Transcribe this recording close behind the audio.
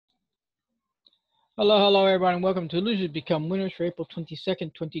Hello, everyone, and welcome to Losers Become Winners for April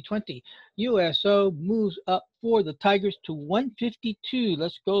 22nd, 2020. USO moves up for the Tigers to 152.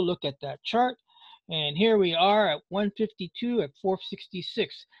 Let's go look at that chart. And here we are at 152 at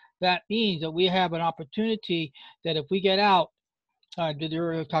 466. That means that we have an opportunity that if we get out, do the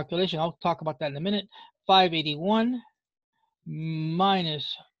earlier calculation, I'll talk about that in a minute. 581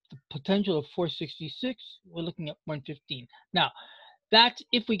 minus the potential of 466, we're looking at 115. Now, that's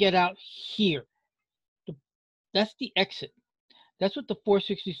if we get out here. That's the exit. That's what the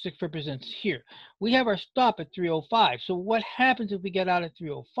 466 represents here. We have our stop at 305. So what happens if we get out at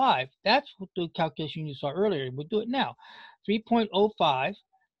 305? That's what the calculation you saw earlier. We'll do it now. 3.05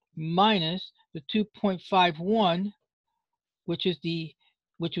 minus the 2.51, which was the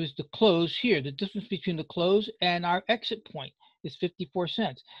close here. The difference between the close and our exit point is 54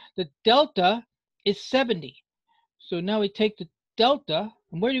 cents. The delta is 70. So now we take the delta,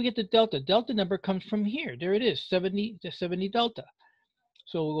 and where do you get the delta? Delta number comes from here. There it is, 70, the 70 delta.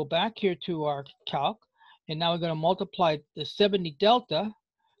 So we'll go back here to our calc, and now we're going to multiply the 70 delta,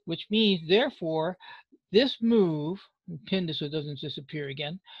 which means, therefore, this move, pin this so it doesn't disappear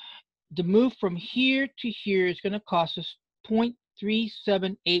again, the move from here to here is going to cost us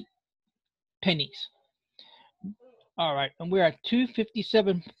 0.378 pennies. All right, and we're at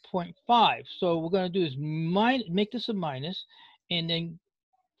 257.5. So what we're going to do is make this a minus, and then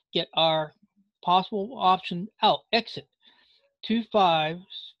get our possible option out, exit.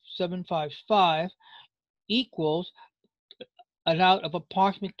 25755 equals an out of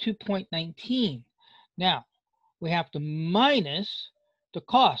approximate 2.19. Now, we have to minus the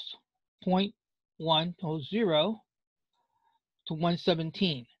cost, 0.100 to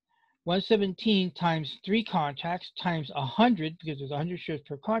 117. 117 times 3 contracts times 100, because there's 100 shares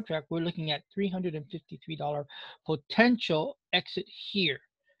per contract, we're looking at $353 potential exit here.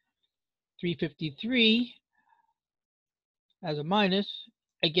 353 as a minus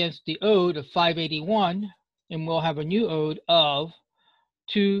against the ode of 581, and we'll have a new ode of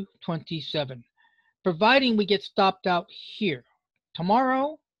 227, providing we get stopped out here.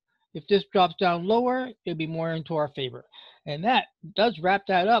 Tomorrow, if this drops down lower, it'll be more into our favor. And that does wrap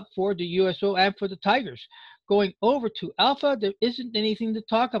that up for the USO and for the Tigers. Going over to Alpha, there isn't anything to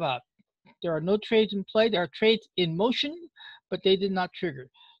talk about. There are no trades in play. There are trades in motion, but they did not trigger.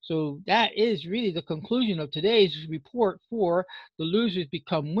 So that is really the conclusion of today's report for the Losers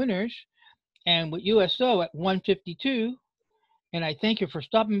Become Winners, and with USO at 152. And I thank you for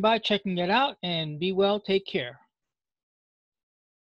stopping by, checking it out, and be well. Take care.